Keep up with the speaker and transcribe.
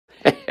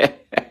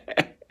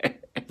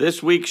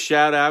This week's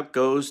shout out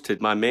goes to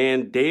my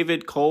man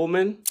David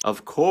Coleman,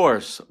 of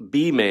course,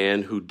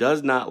 B-Man, who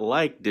does not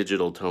like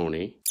Digital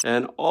Tony,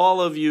 and all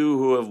of you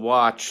who have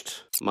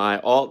watched my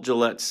Alt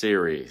Gillette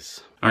series.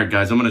 All right,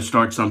 guys, I'm going to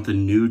start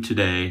something new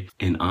today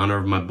in honor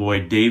of my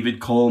boy David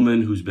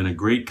Coleman, who's been a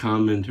great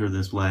commenter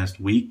this last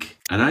week.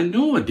 And I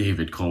know a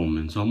David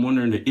Coleman, so I'm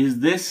wondering, is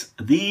this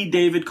the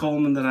David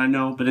Coleman that I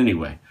know? But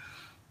anyway,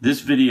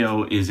 this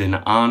video is in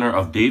honor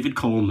of David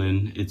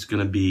Coleman. It's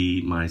going to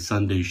be my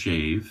Sunday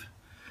shave.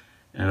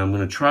 And I'm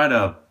going to try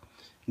to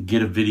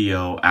get a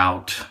video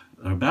out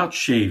about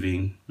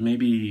shaving,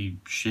 maybe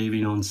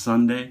shaving on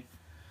Sunday,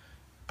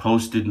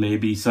 posted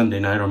maybe Sunday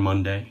night or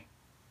Monday.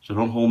 So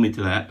don't hold me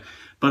to that.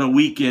 But a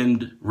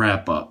weekend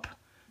wrap up.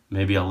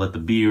 Maybe I'll let the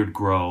beard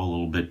grow a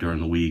little bit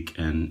during the week,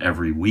 and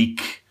every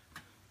week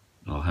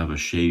I'll have a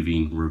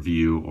shaving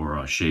review or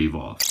a shave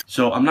off.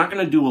 So I'm not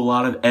going to do a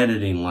lot of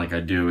editing like I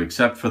do,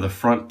 except for the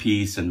front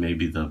piece and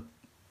maybe the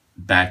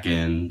back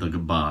end, the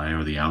goodbye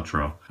or the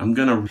outro. I'm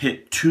gonna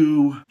hit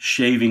two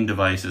shaving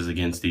devices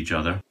against each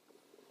other,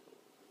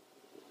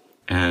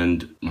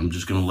 and I'm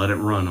just gonna let it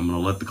run. I'm gonna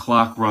let the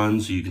clock run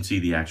so you can see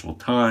the actual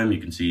time, you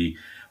can see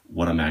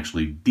what I'm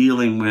actually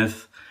dealing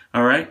with.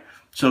 All right,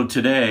 so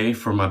today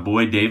for my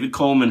boy David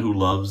Coleman, who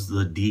loves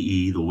the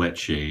DE, the wet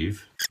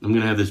shave, I'm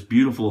gonna have this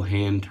beautiful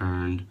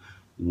hand-turned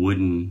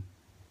wooden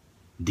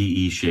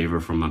DE shaver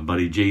from my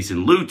buddy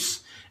Jason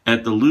Lutz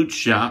at the Lutz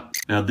shop.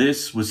 Now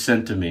this was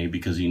sent to me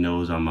because he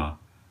knows I'm a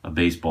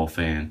baseball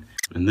fan.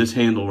 And this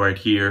handle right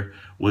here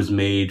was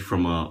made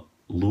from a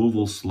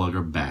Louisville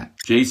Slugger bat.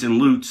 Jason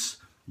Lutz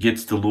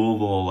gets to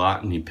Louisville a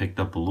lot, and he picked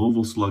up a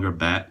Louisville Slugger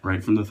bat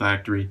right from the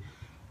factory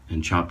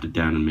and chopped it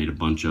down and made a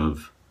bunch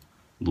of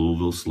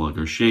Louisville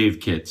Slugger shave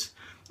kits.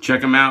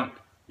 Check him out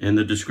in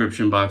the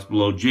description box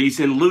below.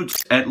 Jason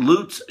Lutz at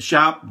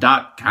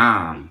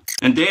LouiSVille.com.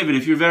 And David,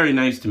 if you're very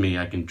nice to me,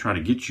 I can try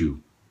to get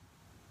you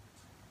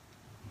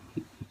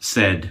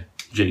said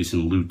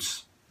Jason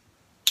Lutz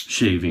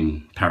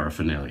shaving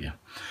paraphernalia.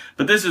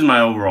 But this is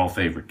my overall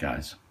favorite,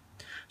 guys.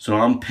 So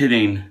I'm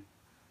pitting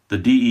the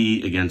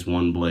DE against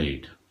one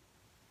blade.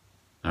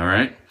 All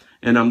right?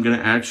 And I'm going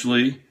to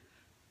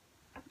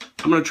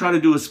try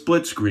to do a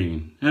split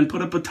screen and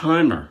put up a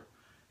timer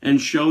and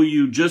show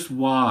you just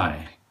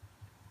why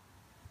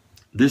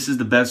this is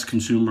the best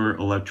consumer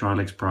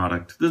electronics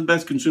product. This is the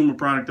best consumer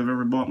product I've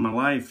ever bought in my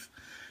life.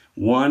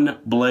 One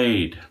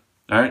blade.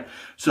 All right?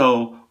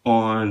 So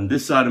on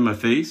this side of my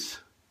face,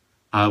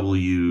 I will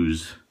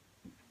use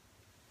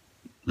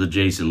the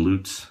Jason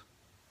Lutz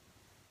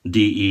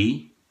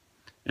DE.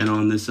 And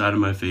on this side of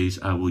my face,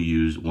 I will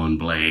use one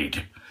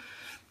blade.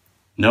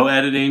 No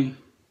editing,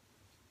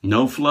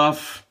 no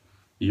fluff.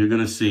 You're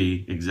going to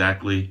see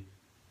exactly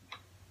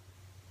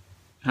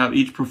how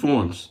each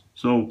performs.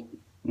 So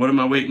what am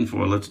I waiting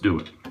for? Let's do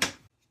it.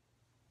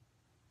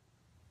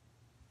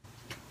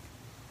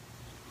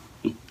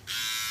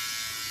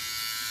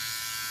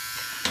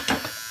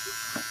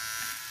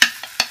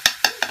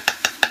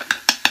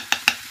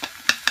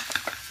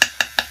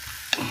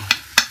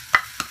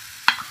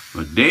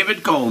 With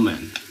David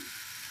Coleman.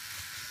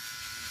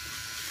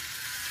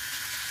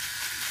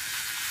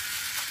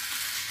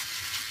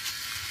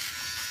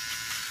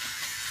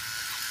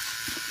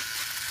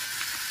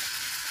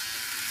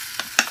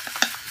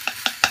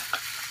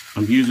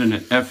 I'm using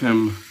an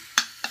FM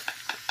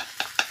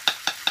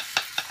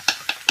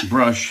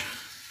brush,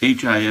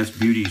 HIS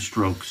Beauty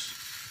Strokes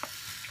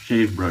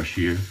shave brush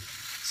here,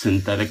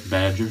 synthetic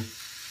badger,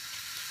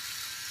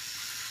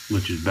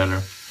 which is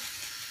better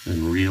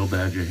than real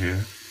badger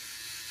hair.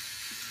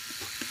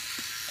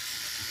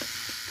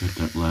 Got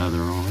that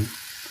lather on.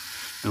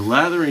 The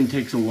lathering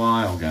takes a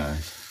while,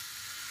 guys,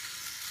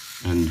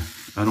 and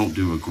I don't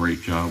do a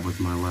great job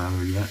with my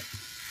lather yet.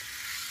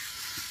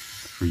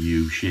 For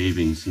you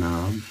shaving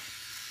snobs.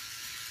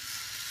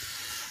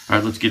 All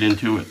right, let's get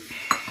into it.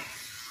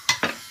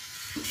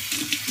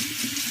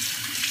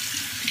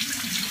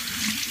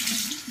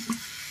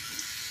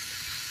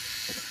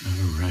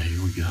 All right,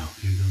 here we go.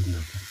 Here goes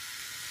nothing.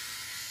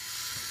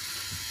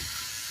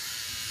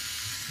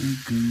 Here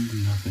goes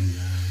nothing,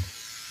 guys.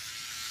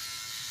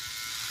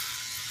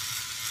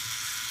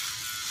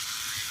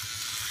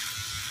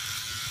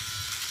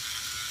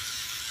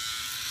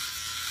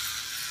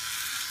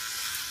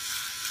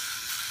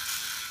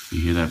 You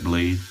hear that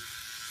blade?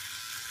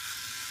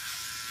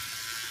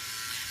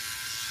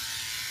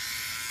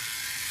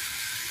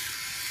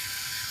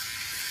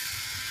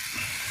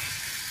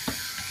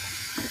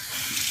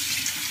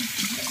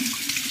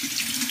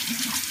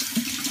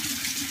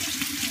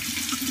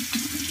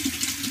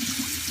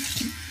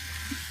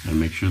 And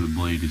make sure the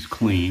blade is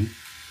clean.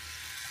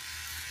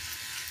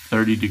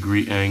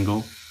 30-degree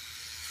angle.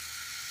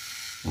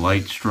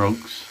 Light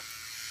strokes.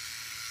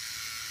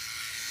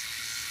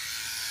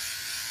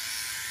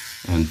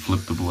 And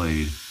flip the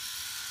blade.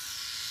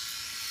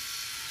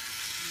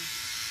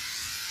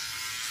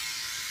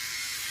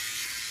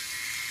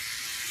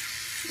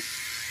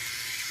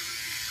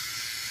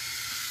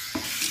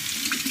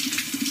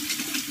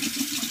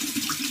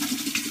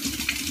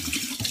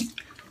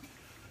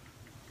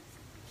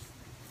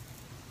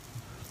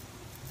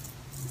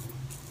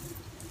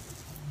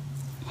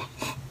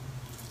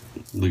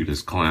 Look at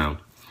this clown.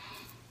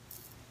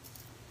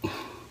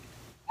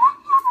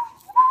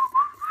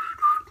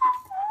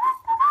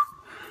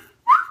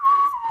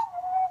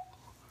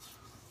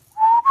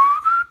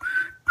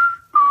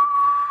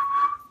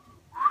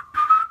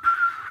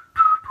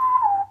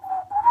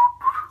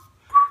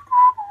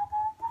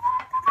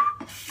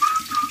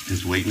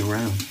 Just waiting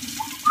around.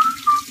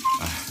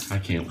 I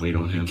can't wait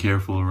on him. Be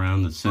careful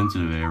around the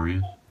sensitive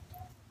areas.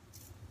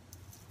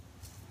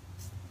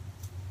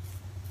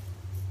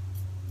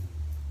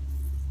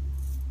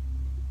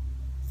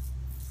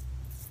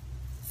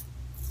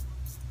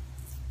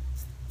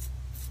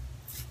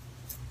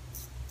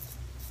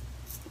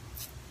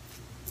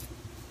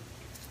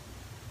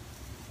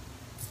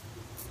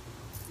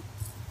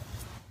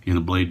 Hear the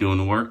blade doing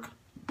the work?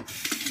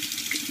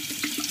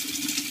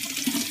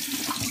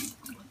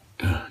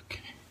 Okay.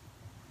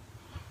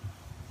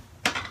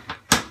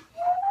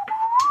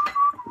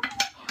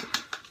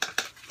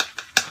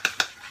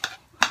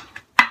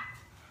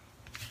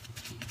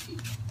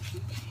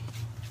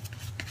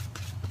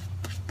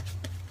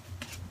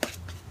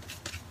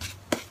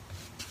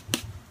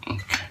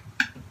 Okay.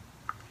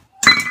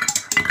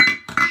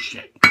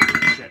 Shit.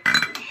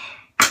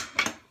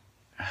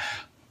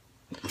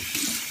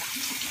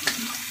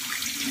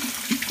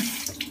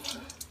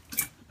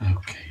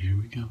 Okay, here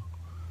we go.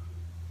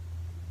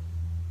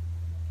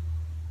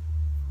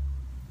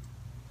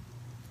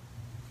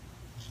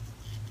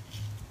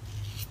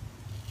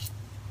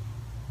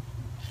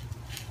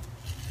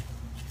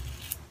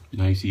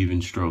 Nice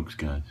even strokes,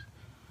 guys.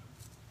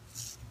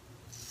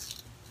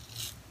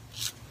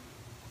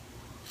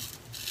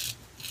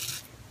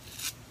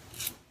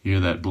 Hear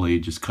that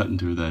blade just cutting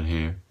through that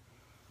hair.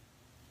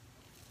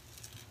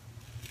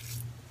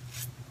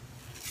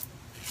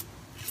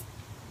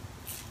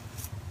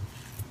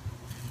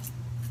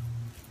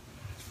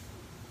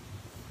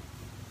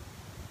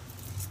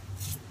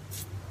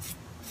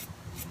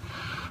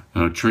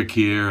 Now, a trick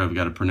here, I've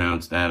got a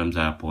pronounced Adam's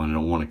apple and I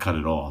don't want to cut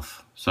it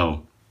off.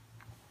 So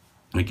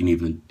I can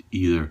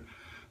either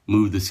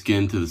move the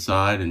skin to the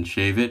side and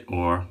shave it,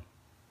 or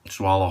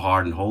swallow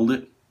hard and hold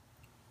it.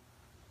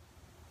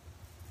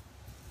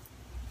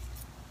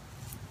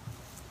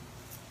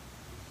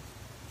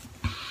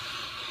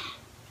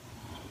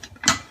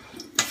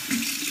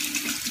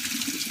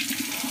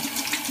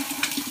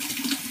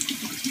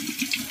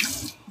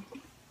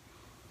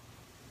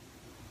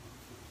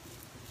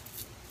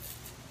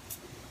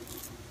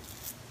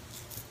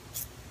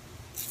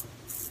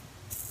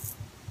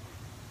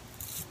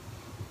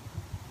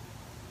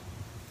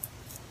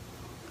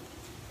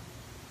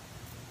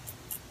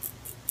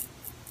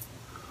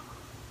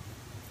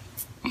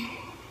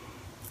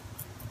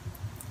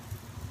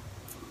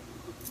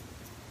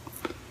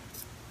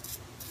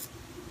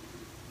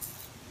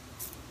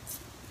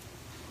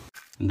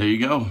 And there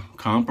you go,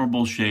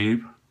 comparable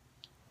shave,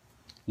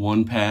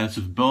 one pass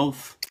of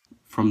both.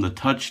 From the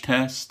touch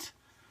test,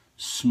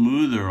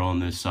 smoother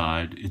on this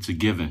side, it's a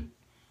given,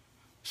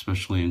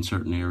 especially in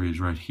certain areas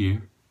right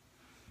here.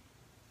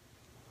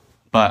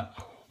 But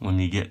when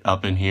you get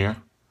up in here,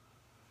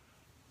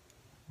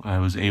 I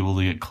was able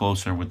to get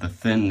closer with the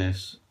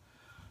thinness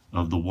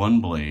of the one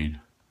blade.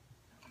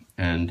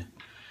 And,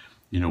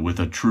 you know,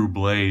 with a true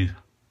blade,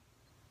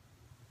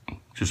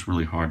 just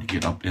really hard to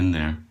get up in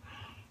there.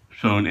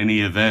 So in any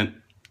event,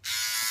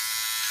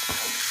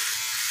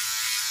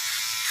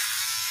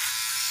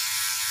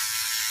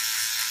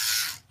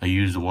 I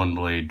use the one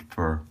blade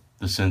for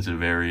the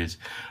sensitive areas.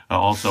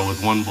 Also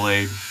with one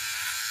blade,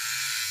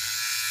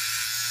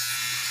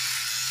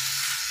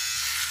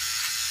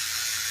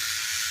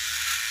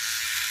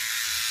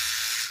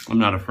 I'm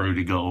not afraid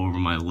to go over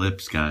my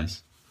lips,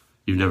 guys.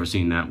 You've never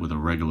seen that with a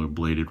regular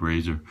bladed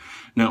razor.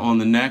 Now on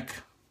the neck,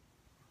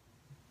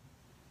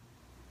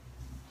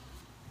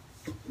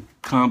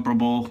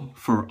 comparable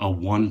for a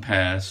one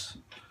pass,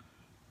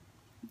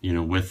 you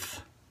know,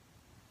 with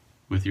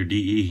your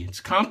DE. It's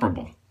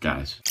comparable,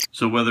 guys.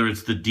 So whether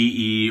it's the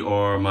DE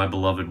or my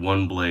beloved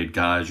one blade,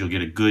 guys, you'll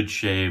get a good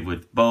shave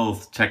with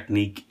both.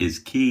 Technique is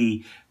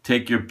key.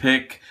 Take your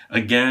pick.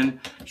 Again,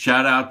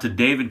 shout out to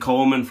David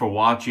Coleman for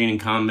watching and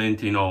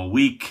commenting all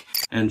week.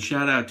 And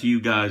shout out to you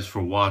guys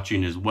for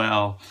watching as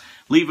well.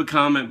 Leave a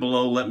comment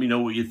below. Let me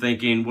know what you're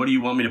thinking. What do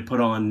you want me to put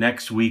on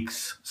next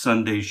week's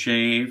Sunday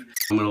shave?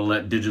 I'm going to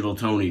let Digital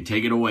Tony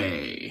take it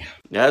away.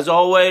 As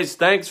always,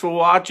 thanks for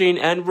watching.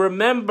 And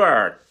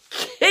remember,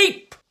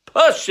 keep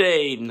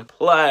pushing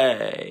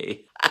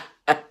play.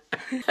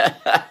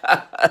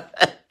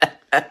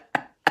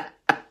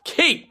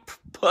 Keep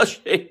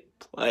pushing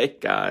play,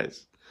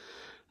 guys.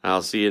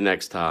 I'll see you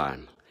next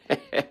time.